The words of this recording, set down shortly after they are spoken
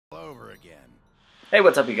Hey,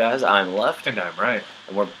 what's up, you guys? I'm Left, And I'm right.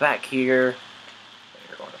 and we're back here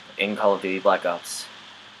in Call of Duty Black Ops,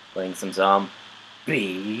 playing some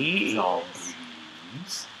ZomBEES.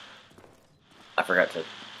 ZomBEES. I forgot to.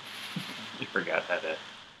 You forgot how to.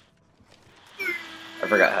 I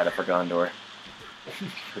forgot how to for Gondor. You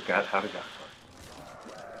forgot how to go.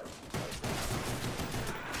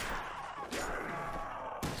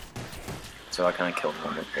 So I kind of killed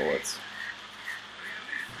one with bullets.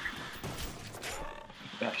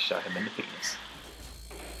 I shot him in the penis.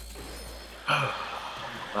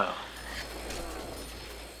 Wow.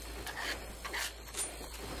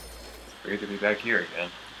 It's weird to be back here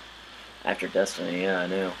again. After Destiny, yeah, I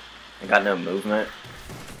knew. I got no movement.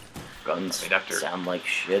 Guns after- sound like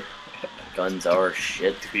shit. Guns are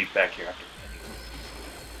shit. To be back here after.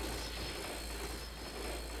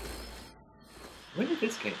 When did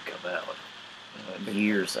this game come out?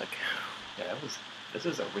 Years ago. Yeah, this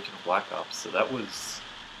is original Black Ops, so that was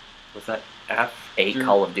that after 8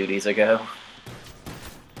 Call of Duties ago.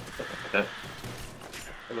 That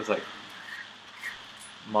was like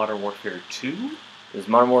Modern Warfare 2? It was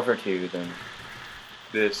Modern Warfare 2, then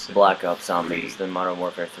This and Black Ops 3. ZomBEES, then Modern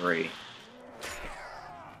Warfare 3.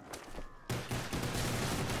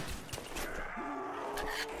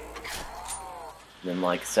 Then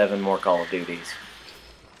like 7 more Call of Duties.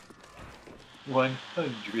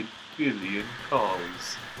 100 billion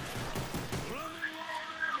calls.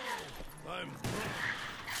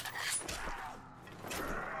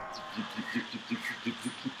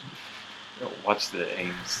 Oh, watch the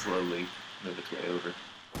aim slowly move its way over.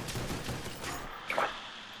 Come on.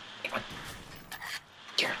 Come on.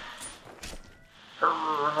 Come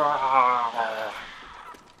on.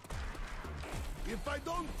 If I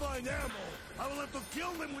don't find ammo, I will have to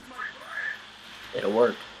kill them with my... It'll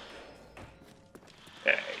work.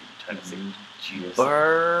 Hey, trying to say Jesus.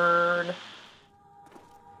 Burn!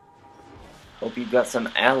 Hope you got some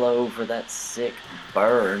aloe for that sick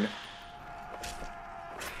burn.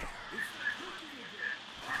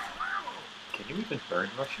 Can you even burn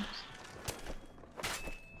Russians?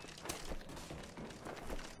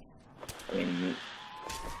 I mean,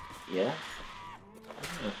 yeah. I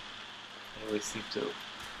don't know. They always seem so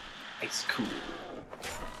ice cool.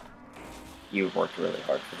 You worked really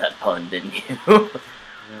hard for that pun, didn't you?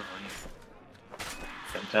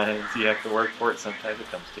 Sometimes you have to work for it, sometimes it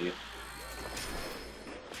comes to you.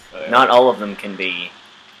 But, Not all of them can be,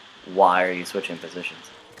 why are you switching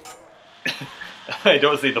positions? I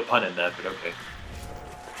don't see the pun in that, but okay.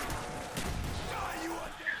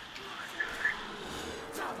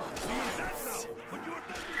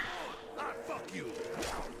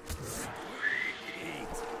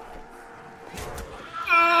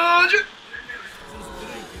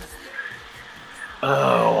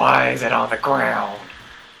 Oh, why is it on the ground?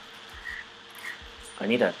 I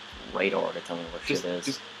need a radar to tell me what shit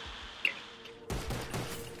is.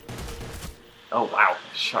 Oh wow,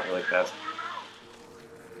 shot really fast.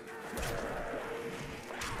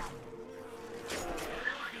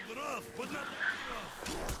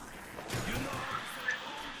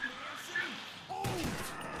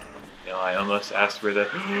 You know, I almost asked where the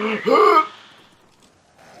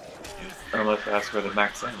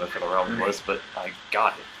max ammo for the realm was, but I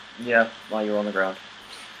got it. Yeah, while you were on the ground.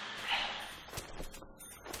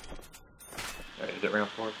 Alright, is it round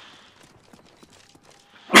 4?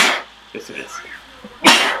 Yes, it is.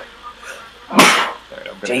 Alright,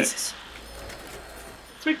 I'm gonna Jesus.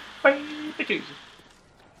 Sweet bye vacation.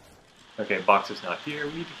 Okay, box is not here.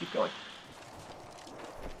 We need to keep going.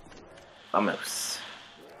 Vamos.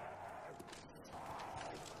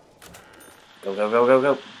 Go, go, go, go,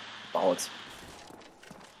 go. Bullets.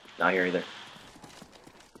 Not here either.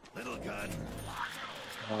 Little gun.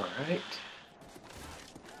 Alright.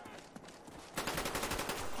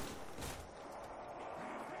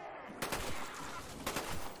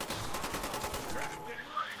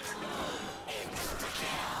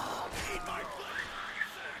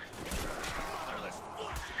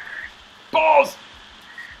 Balls!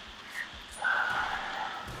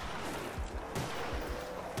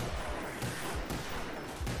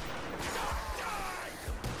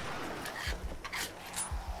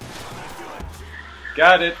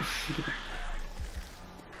 Got it!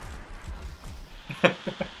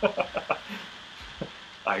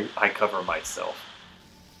 I cover myself.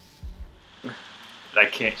 But I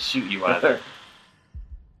can't shoot you either.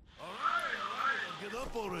 Get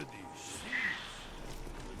up already.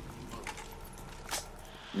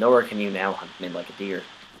 Nowhere can you now hunt me like a deer.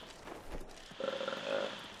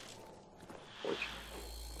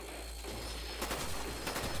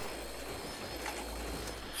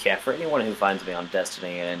 Yeah, for anyone who finds me on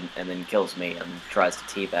Destiny and then kills me and tries to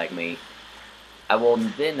teabag me, I will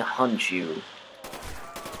then hunt you,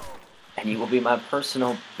 and you will be my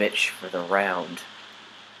personal bitch for the round.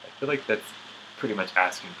 I feel like that's pretty much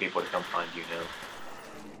asking people to come find you now.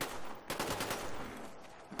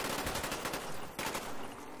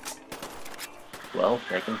 Well,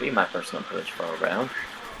 they can be my personal bitch for a round.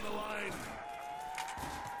 On the line.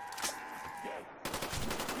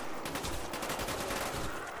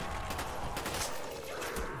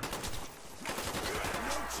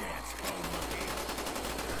 No chance, oh monkey.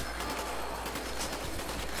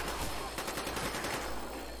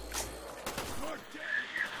 You're dead.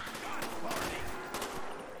 God, party.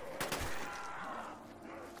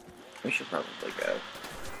 We should probably go.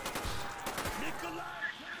 Nikolai.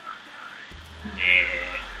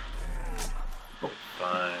 Yeah. Oh,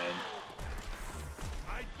 fine.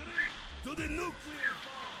 I drink to the nuclear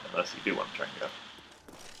bomb. Unless you do want to try and go.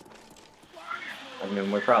 I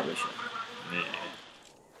mean, we probably should. Yeah.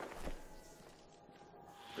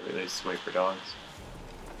 Really, they just wait for dogs.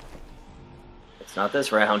 It's not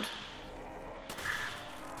this round.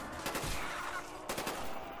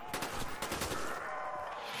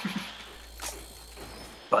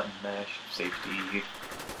 Button mash, safety.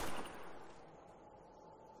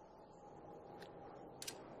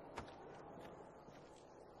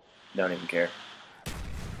 Don't even care.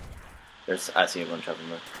 I see a bunch of them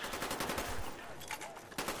there.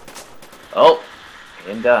 Oh! He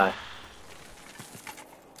didn't die.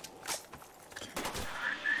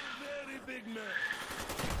 Very big man.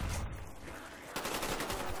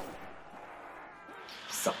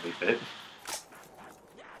 Zombie bit.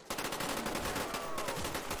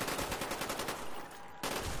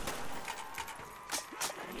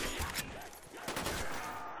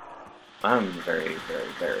 I'm very, very,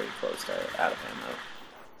 very close to out of ammo.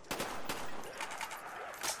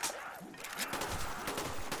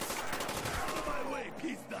 Out of my way,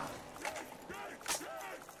 peace dog.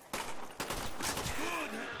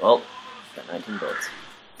 Well, got 19 bullets.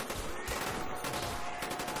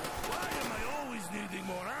 Why am I always needing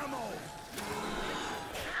more ammo?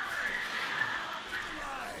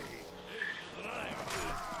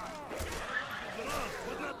 Gross,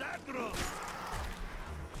 but not that gross.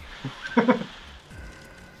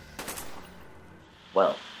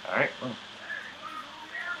 Well, Alright, well.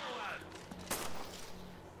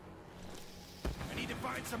 I need to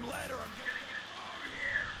find some leather.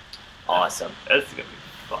 awesome. That's gonna be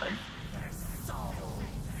fun.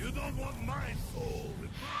 You don't want my soul.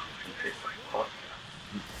 Oh,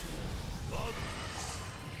 Lord,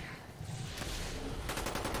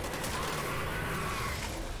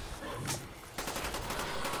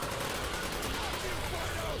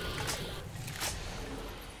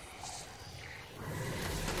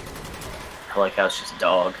 I like how it's just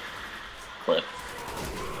dog. Clip.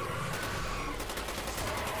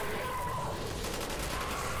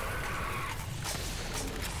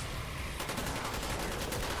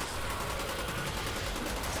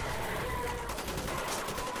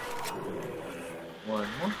 one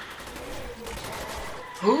more.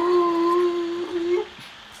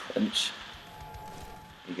 Clinch.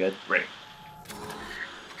 You good? Right.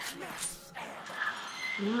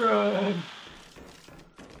 Run!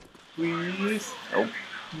 Please? Nope.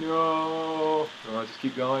 No! I'll just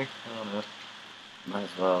keep going? I don't know. Might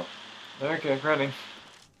as well. Okay, running.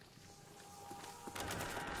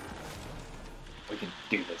 We can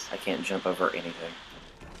do this. I can't jump over anything.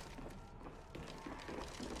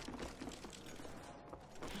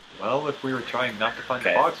 Well, if we were trying not to find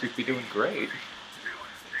Okay. the box, we'd be doing great.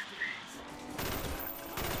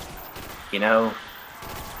 You know,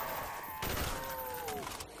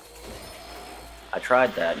 I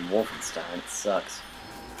tried that in Wolfenstein. It sucks.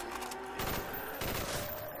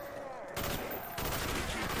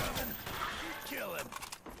 keep coming. Kill him.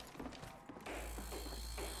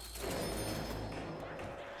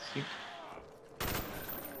 See?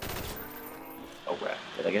 Oh, rat.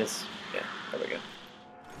 Did I get us? Yeah, there we go.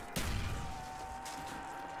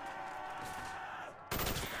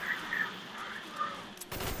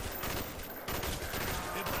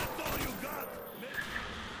 If that's all you got,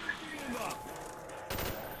 make him up.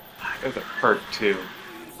 There's a perk, too.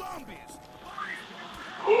 Zombies.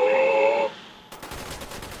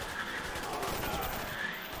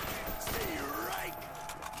 See you right.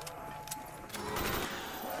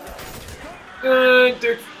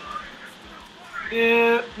 Dick.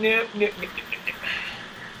 Yeah, yeah, yeah, yeah.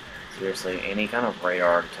 Seriously, any kind of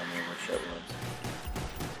radar to tell me where shit was.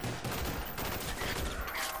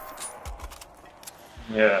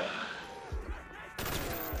 Yeah.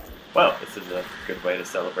 Well, this is a good way to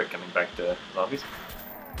celebrate coming back to lobbies.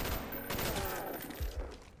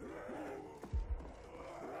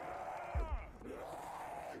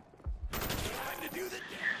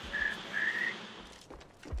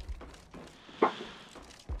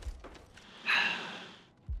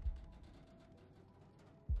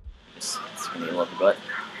 And you love the butt.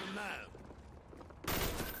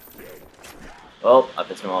 Oh, I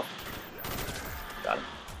pissed him off. Got him.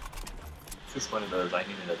 This is one of those, I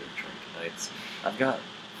need another drink nights. I've got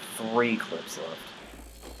 3 clips left.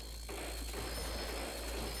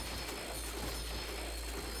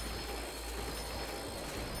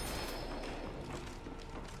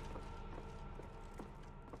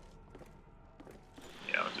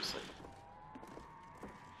 Yeah, I'm just like...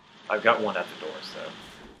 I've got one at the door, so...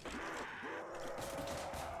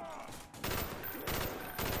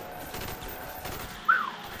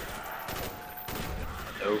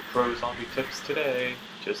 No pro zombie tips today,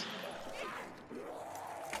 just...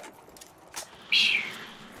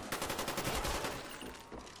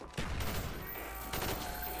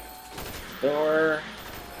 Door.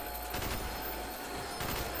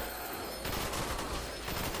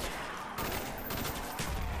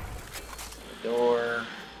 Door.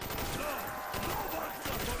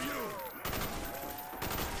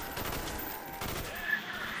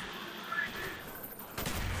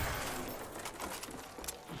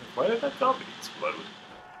 Why did that zombie explode?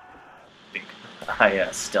 Think.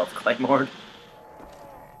 I stealth claymored.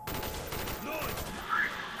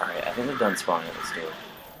 Alright, I think they're done spawning at this door.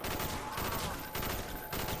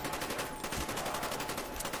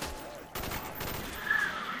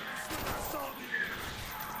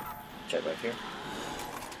 Check back here.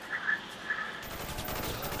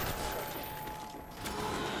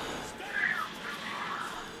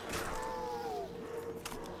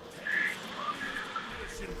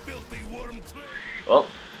 Well,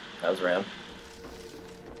 that was a round.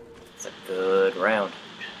 It's a good round.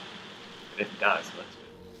 It does, so that's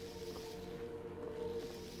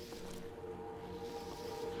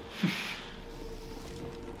good.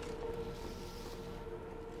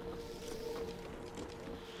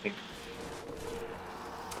 Think.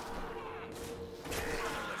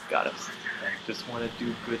 Got him. I just want to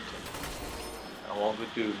do good. I want to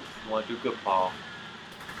do good, Paul.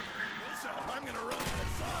 I'm gonna run the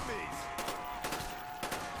zombies.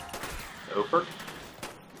 Over.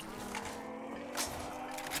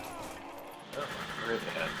 Oh, where are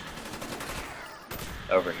they at?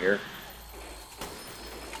 Over here.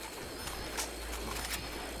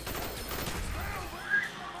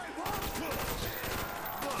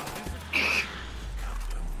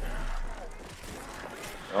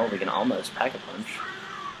 Oh, we can almost pack a punch.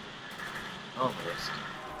 Almost.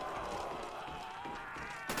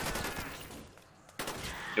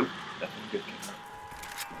 Nope, nothing good came out.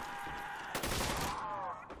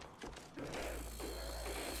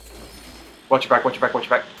 Watch your back, watch your back, watch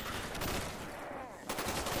your back.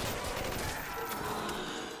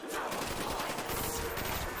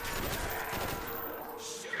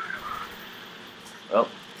 Oh.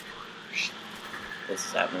 This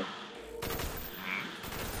is happening.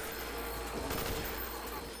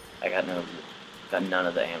 I got none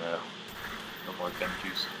of the ammo. No more gun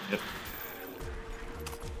juice. Yep.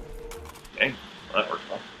 Dang, well, that worked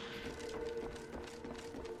well.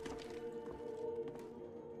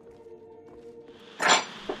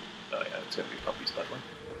 Oh yeah, it's gonna be puppies that way.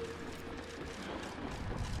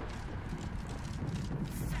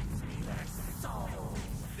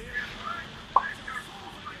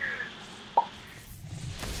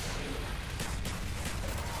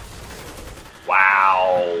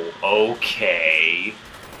 Wow, okay.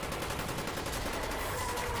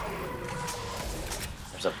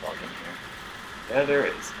 There's a bug in here. Yeah, there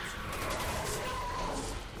is.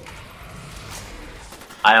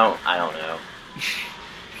 I don't know.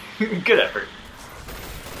 Good effort.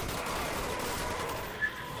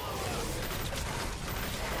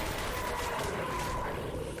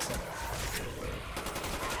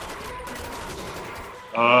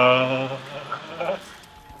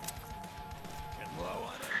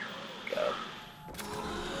 Go.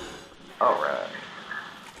 Alright.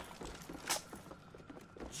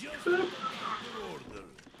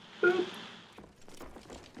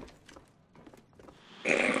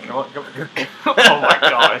 Come on, come on. Oh my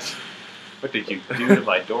gosh. What did you do to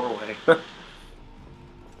my doorway?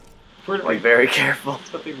 Where do Be very careful.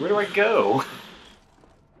 where do I go?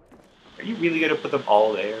 Are you really gonna put them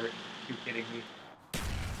all there? Are you kidding me?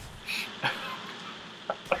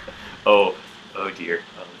 Oh dear.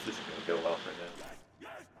 Oh, this isn't gonna go well for them.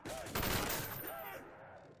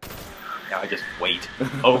 Now I just wait.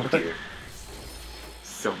 Oh dear.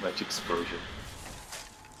 So much explosion.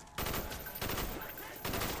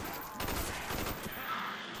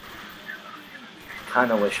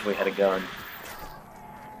 Kinda wish we had a gun.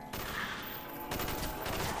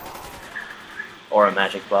 Or a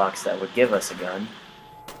magic box that would give us a gun.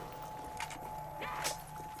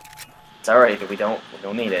 It's alright, we don't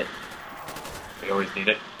need it. We always need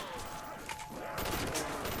it.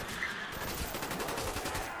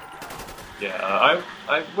 Yeah,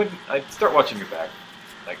 I wouldn't. I'd start watching your back,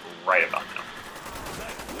 like right about now.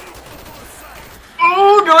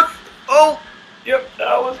 Oh god! Oh! Yep,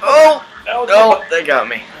 that was. Oh! That was Oh! They got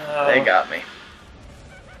me. Oh. They got me.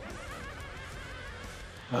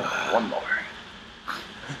 One more.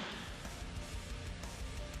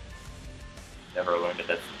 Never learned that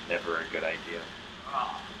that's never a good idea.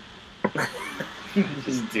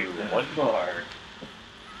 Just do one more.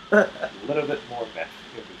 A little bit more meth.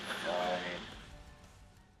 You'll be fine.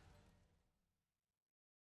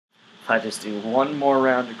 If I just do one more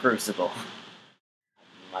round of Crucible,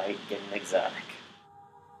 I might get an exotic.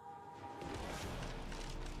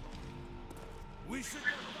 We should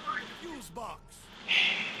find the fuse box.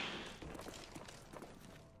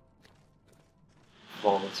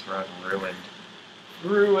 Flawless run ruined.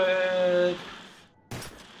 Ruined!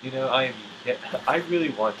 You know, I really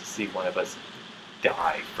want to see one of us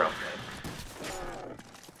die from them.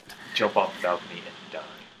 Jump off the balcony and die.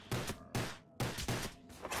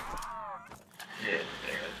 Yeah.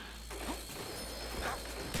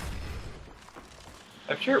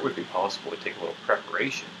 I'm sure it would be possible to take a little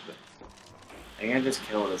preparation, but I think I just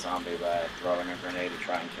killed a zombie by throwing a grenade to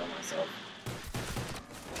try and kill myself.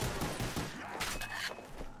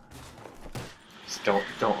 just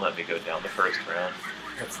don't let me go down the first round.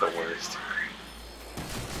 That's the worst.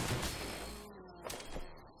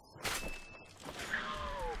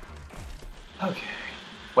 Okay.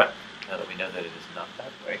 Well, now that we know that it is not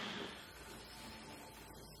that way.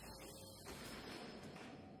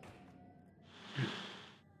 Do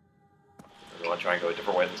you want to try and go a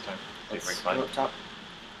different way this time? See if we Let's can find go it. up top.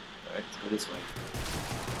 Alright. Let's go this way.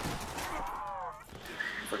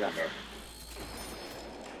 Forgot that.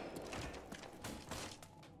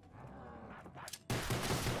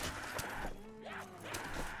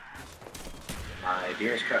 My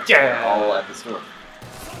dearest crap. Yeah! All at the store.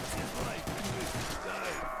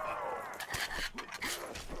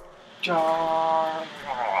 Jar.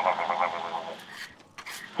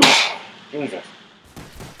 Jesus.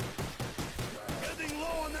 Getting low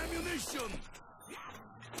on ammunition.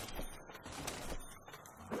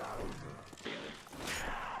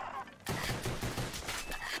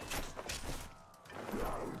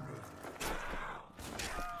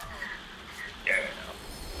 Yeah.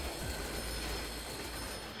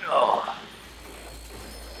 Oh.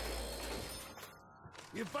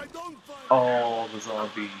 If I don't find All the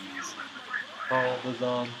zombies. All the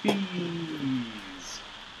zombies.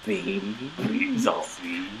 Bees.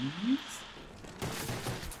 Zombies.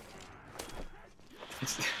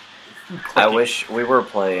 I wish we were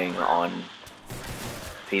playing on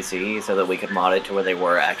PC so that we could mod it to where they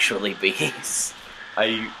were actually bees.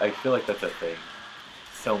 I feel like that's a thing.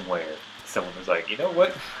 Somewhere, someone was like, you know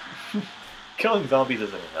what? Killing zombies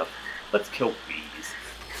isn't enough. Let's kill bees.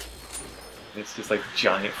 And it's just like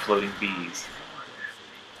giant floating bees.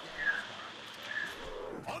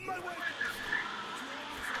 on my way.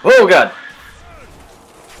 Oh god!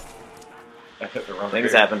 I hit the wrong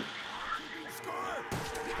Things trigger. happen.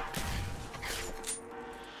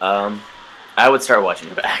 I would start watching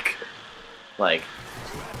your back. Like,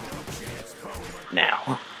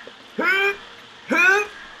 now.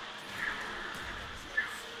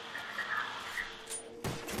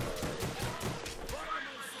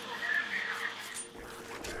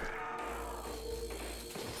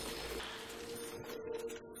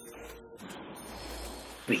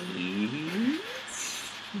 Bees?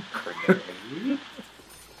 Grenade.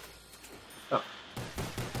 Oh.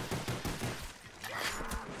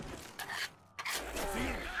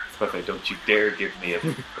 But don't you dare give me a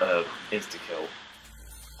insta kill.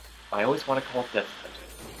 I always want to call it death touch.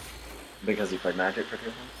 Because you played Magic for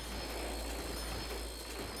too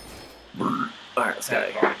long? Alright, let's go.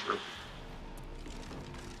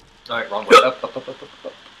 Alright, wrong way. Up, up, up, up, up,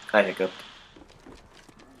 up. I hiccuped.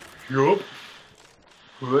 Yup.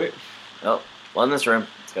 Right. Oh, one in this room.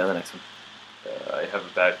 Let's go to the next one. I have a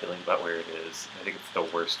bad feeling about where it is. I think it's the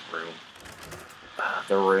worst room.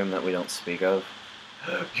 The room that we don't speak of.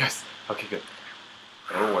 Yes! Okay, good.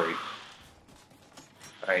 Don't worry.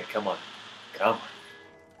 Alright, come on. Come on.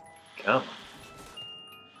 Come on.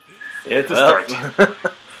 It's a Well. start.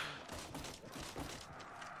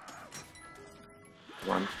 Come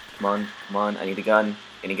on, come on, come on. I need a gun.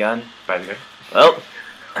 Any gun? By the way. Well.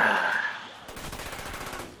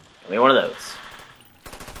 Give me one of those.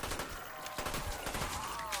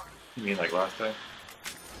 You mean like last time?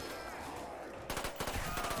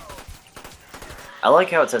 I like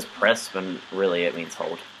how it says press when really it means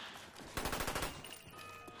hold.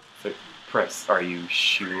 So, press, are you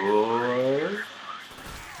sure?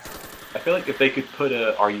 I feel like if they could put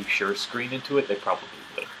a "Are you sure?" screen into it, they probably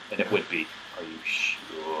would, and it would be "Are you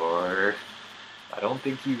sure?" I don't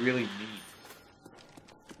think you really need.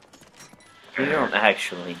 You don't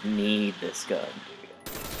actually need this gun,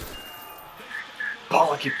 dude.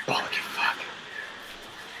 Bollocky, fuck.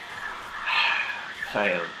 I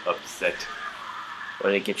am upset.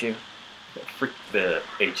 What did it get you? Freak the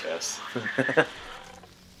HS.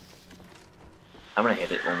 I'm gonna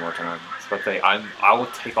hit it one more time. So I will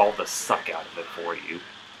take all the suck out of it for you.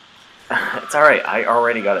 It's alright, I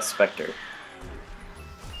already got a Spectre.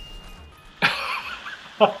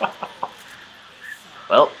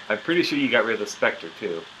 Well, I'm pretty sure you got rid of the Spectre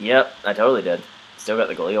too. yep, I totally did. Still got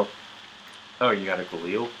the Galil. Oh, you got a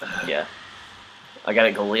Galil? Yeah. I got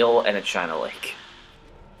a Galil and a China Lake.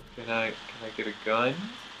 Can I get a gun?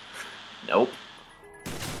 Nope.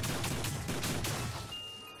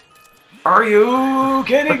 Are you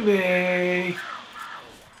kidding me?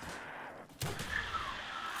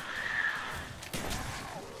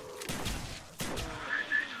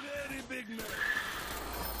 Very big man.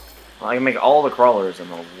 Well, I can make all the crawlers in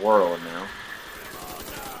the world now.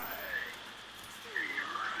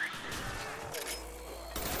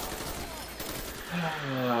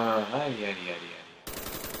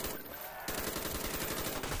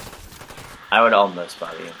 I would almost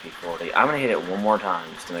buy the MP40. I'm gonna hit it one more time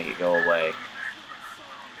just to make it go away.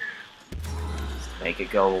 Just to make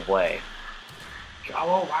it go away. Go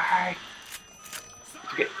away!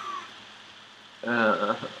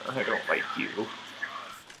 I don't like you.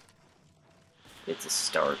 It's a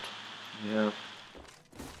start. Yeah.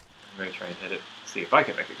 I'm gonna try and hit it. See if I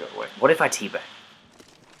can make it go away. What if I teabag?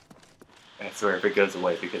 I swear if it goes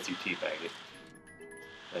away because you teabag it.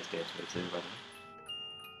 Nice dance moves in, by the way.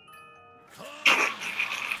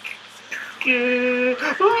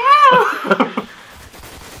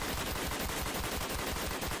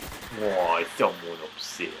 Why, someone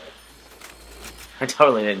upset. I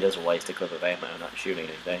totally didn't just waste a clip of ammo not shooting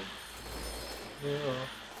anything. Yeah.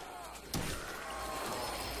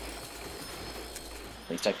 At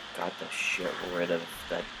least I got the shit rid of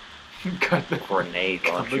that Got the grenade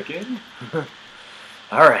launcher. again?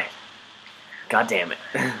 Alright. God damn it.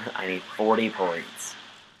 I need 40 points.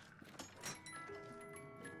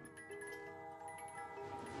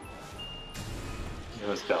 It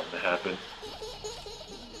was bound to happen.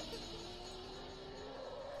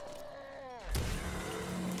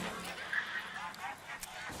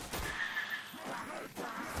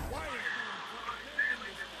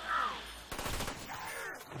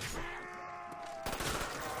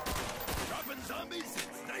 Dropping zombies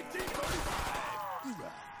since 1945.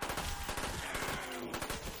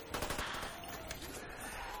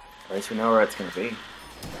 At least we know where it's gonna be.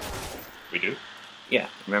 We do? Yeah,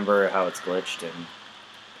 remember how it's glitched and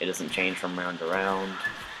it doesn't change from round to round?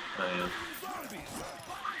 I am. Zombies!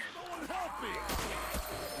 Someone help me!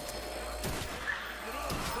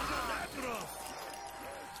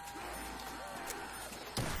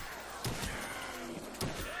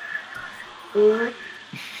 I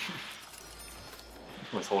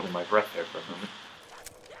was holding my breath there for a moment.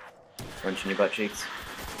 Wrenching your butt cheeks.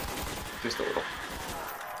 Just a little.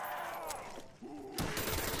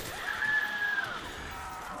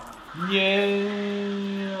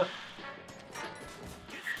 Yeah.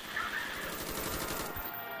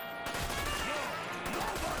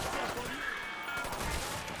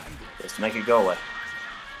 Just to make it go away.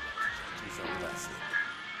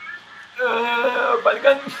 By the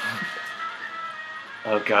gun.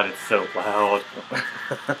 Oh god, it's so loud.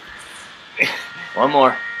 One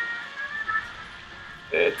more.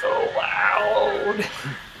 It's so loud.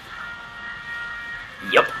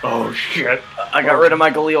 Yep. Oh shit. I got rid of my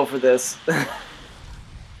Galil for this.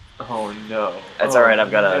 Oh no. That's alright,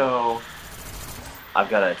 I've got a- No. I've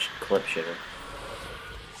got a clip shitter.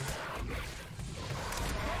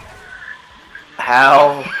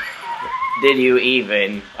 How did you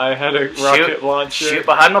even I had a rocket launcher. shoot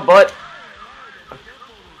behind my butt?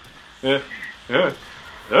 Yeah. Yeah.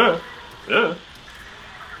 Yeah. Yeah.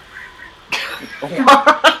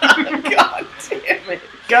 God damn it.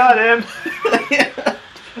 Got him.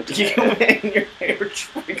 You and your hair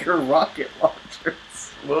trigger rocket launchers.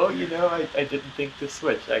 Well, you know, I didn't think to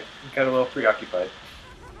switch. I got a little preoccupied.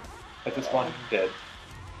 I just wanted him dead.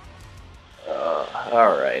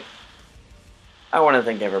 Alright. I want to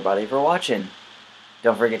thank everybody for watching.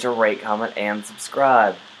 Don't forget to rate, comment, and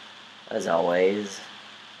subscribe. As always,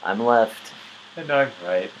 I'm Left, And I'm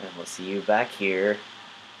right. and we'll see you back here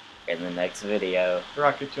in the next video.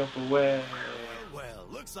 Rocket jump away. Well,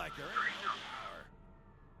 looks like her.